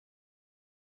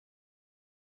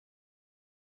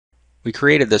We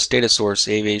created this data source,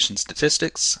 aviation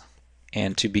statistics,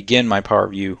 and to begin my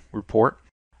PowerView report,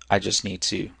 I just need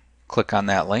to click on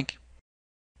that link.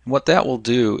 And what that will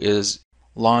do is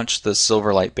launch the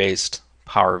Silverlight-based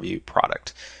PowerView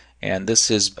product. And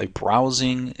this is a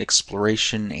browsing,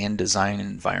 exploration, and design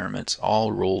environment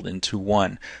all rolled into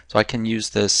one. So I can use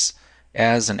this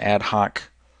as an ad hoc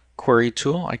query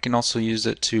tool. I can also use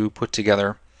it to put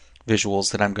together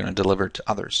visuals that I'm going to deliver to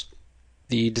others.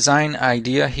 The design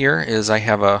idea here is I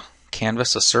have a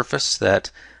canvas, a surface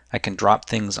that I can drop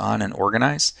things on and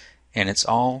organize, and it's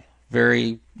all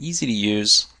very easy to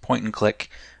use, point and click.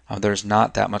 There's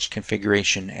not that much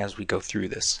configuration as we go through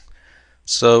this.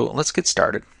 So let's get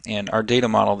started. And our data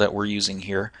model that we're using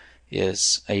here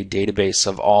is a database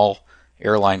of all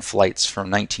airline flights from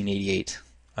 1988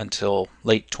 until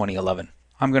late 2011.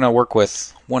 I'm going to work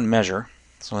with one measure.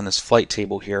 So in this flight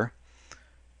table here,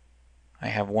 I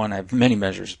have many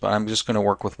measures, but I'm just going to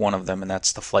work with one of them, and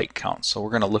that's the flight count. So we're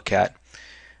going to look at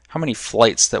how many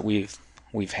flights that we've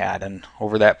had, and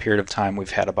over that period of time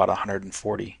we've had about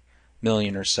 140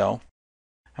 million or so.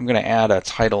 I'm going to add a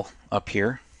title up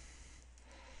here.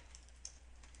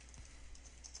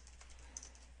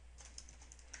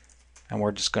 And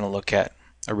we're just going to look at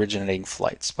originating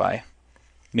flights by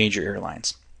major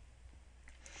airlines.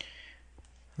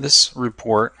 This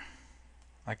report,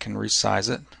 I can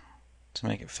resize it to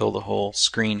make it fill the whole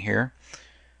screen here.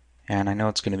 And I know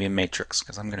it's going to be a matrix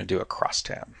because I'm going to do a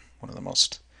crosstab, one of the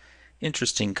most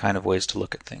interesting kind of ways to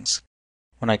look at things.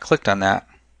 When I clicked on that,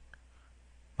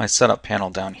 my setup panel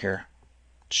down here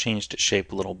changed its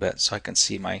shape a little bit so I can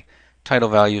see my title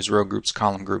values, row groups,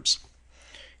 column groups,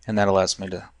 and that allows me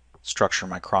to structure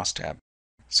my crosstab.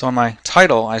 So on my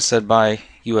title I said by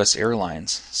US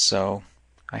Airlines, so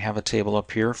I have a table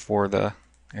up here for the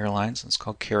airlines. It's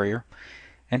called carrier.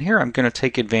 And here I'm going to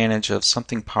take advantage of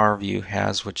something PowerView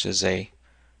has, which is a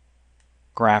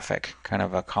graphic, kind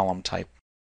of a column type.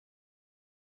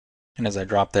 And as I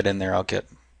drop that in there, I'll get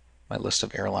my list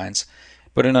of airlines,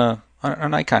 but in an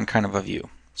icon kind of a view.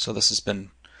 So this has been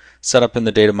set up in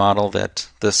the data model that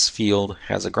this field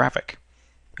has a graphic,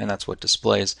 and that's what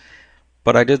displays.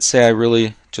 But I did say I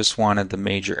really just wanted the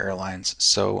major airlines.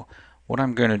 So what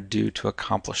I'm going to do to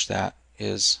accomplish that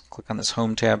is click on this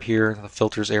Home tab here, the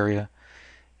filters area,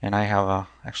 and I have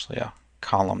actually a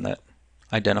column that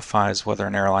identifies whether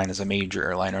an airline is a major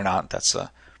airline or not. That's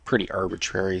a pretty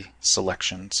arbitrary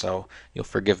selection, so you'll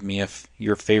forgive me if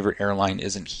your favorite airline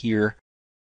isn't here.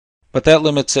 But that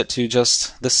limits it to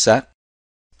just this set.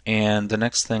 And the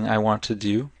next thing I want to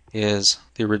do is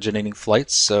the originating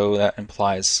flights, so that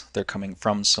implies they're coming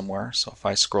from somewhere. So if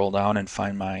I scroll down and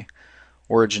find my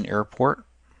origin airport, I'm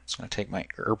just going to take my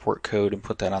airport code and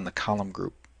put that on the column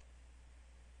group.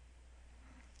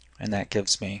 And that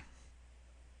gives me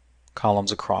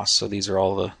columns across. So these are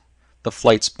all the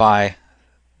flights by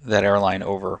that airline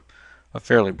over a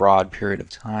fairly broad period of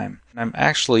time. And I'm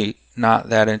actually not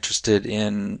that interested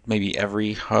in maybe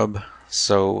every hub,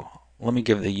 so let me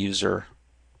give the user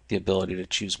the ability to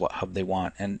choose what hub they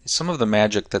want. And some of the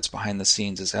magic that's behind the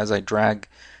scenes is as I drag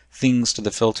things to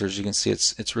the filters, you can see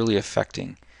it's really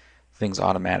affecting things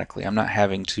automatically. I'm not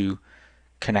having to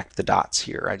connect the dots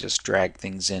here. I just drag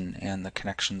things in and the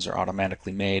connections are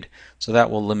automatically made. So that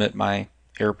will limit my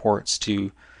airports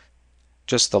to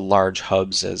just the large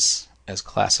hubs as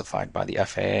classified by the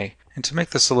FAA. And to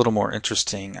make this a little more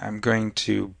interesting, I'm going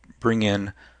to bring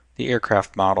in the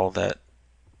aircraft model that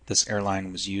this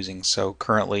airline was using. So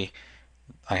currently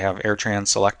I have AirTrans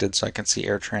selected, so I can see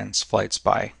AirTrans flights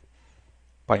by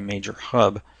major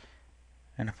hub.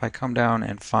 And if I come down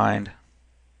and find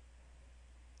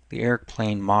the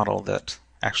airplane model that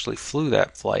actually flew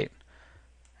that flight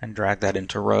and drag that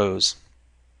into rows,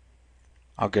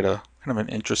 I'll get a kind of an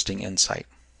interesting insight.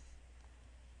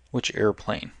 Which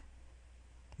airplane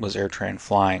was AirTran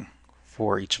flying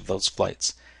for each of those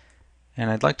flights?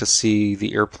 And I'd like to see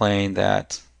the airplane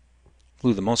that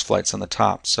flew the most flights on the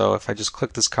top. So if I just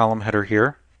click this column header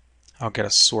here, I'll get a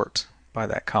sort by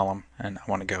that column, and I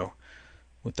want to go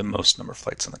with the most number of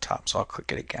flights on the top, so I'll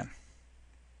click it again.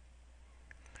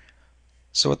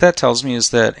 So what that tells me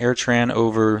is that AirTran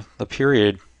over the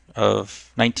period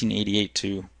of 1988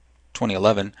 to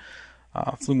 2011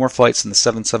 flew more flights in the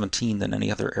 717 than any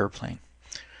other airplane.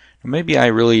 Now, maybe I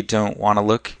really don't want to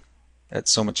look at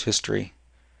so much history,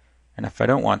 and if I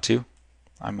don't want to,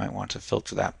 I might want to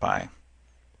filter that by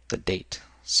the date.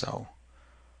 So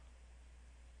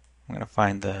I'm going to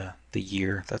find the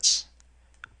year. That's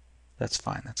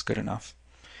fine. That's good enough.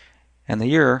 And the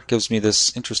year gives me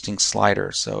this interesting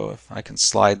slider. So if I can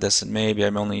slide this, and maybe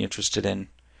I'm only interested in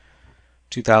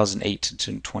 2008 to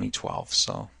 2012.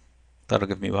 So That'll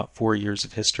give me about 4 years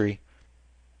of history.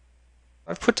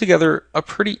 I've put together a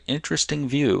pretty interesting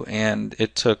view, and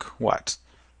it took, what,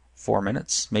 4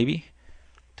 minutes maybe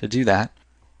to do that.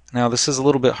 Now this is a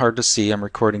little bit hard to see. I'm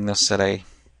recording this at a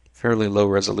fairly low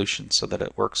resolution so that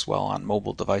it works well on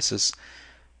mobile devices,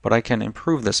 but I can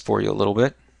improve this for you a little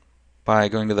bit by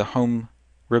going to the Home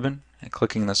ribbon and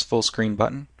clicking this full screen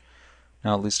button.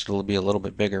 Now at least it'll be a little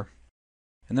bit bigger.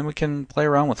 And then we can play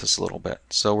around with this a little bit.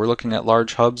 So we're looking at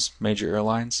large hubs, major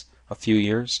airlines, a few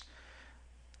years.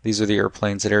 These are the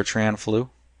airplanes that AirTran flew.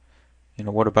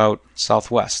 What about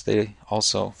Southwest? They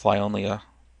also fly only a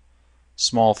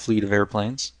small fleet of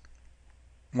airplanes.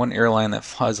 One airline that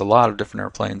flies a lot of different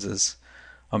airplanes is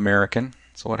American.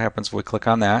 So what happens if we click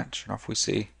on that? Sure enough, we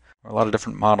see a lot of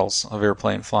different models of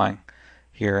airplane flying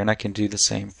here, and I can do the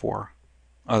same for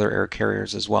other air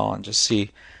carriers as well and just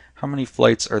see how many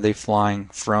flights are they flying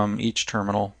from each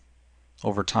terminal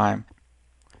over time.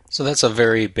 So that's a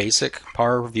very basic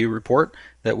Power View report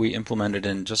that we implemented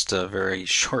in just a very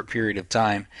short period of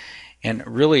time. And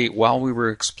really, while we were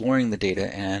exploring the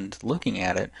data and looking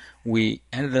at it, we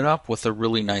ended up with a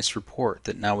really nice report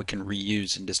that now we can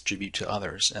reuse and distribute to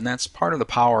others. And that's part of the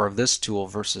power of this tool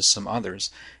versus some others.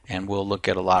 And we'll look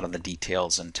at a lot of the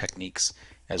details and techniques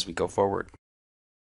as we go forward.